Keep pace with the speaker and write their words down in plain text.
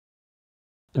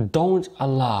Don't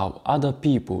allow other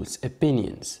people's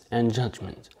opinions and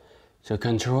judgment to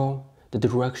control the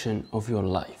direction of your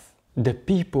life. The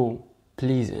people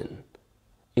pleasing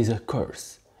is a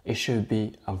curse. It should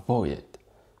be avoided.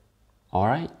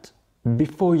 Alright?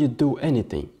 Before you do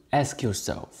anything, ask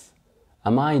yourself,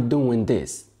 am I doing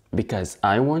this because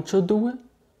I want to do it?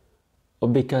 Or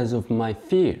because of my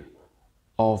fear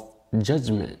of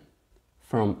judgment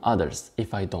from others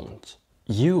if I don't?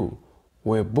 You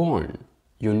were born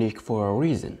unique for a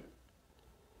reason.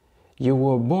 You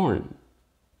were born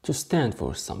to stand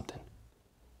for something.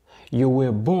 You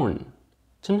were born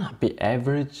to not be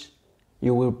average.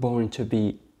 You were born to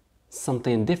be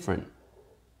something different.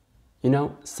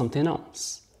 Something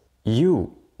else.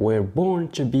 You were born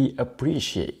to be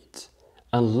appreciated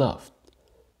and loved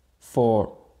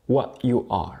for what you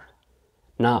are,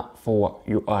 not for what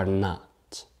you are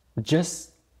not.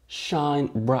 Just shine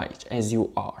bright as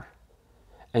you are,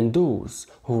 and those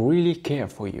who really care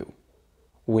for you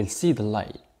will see the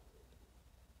light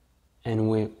and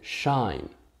will shine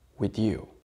with you.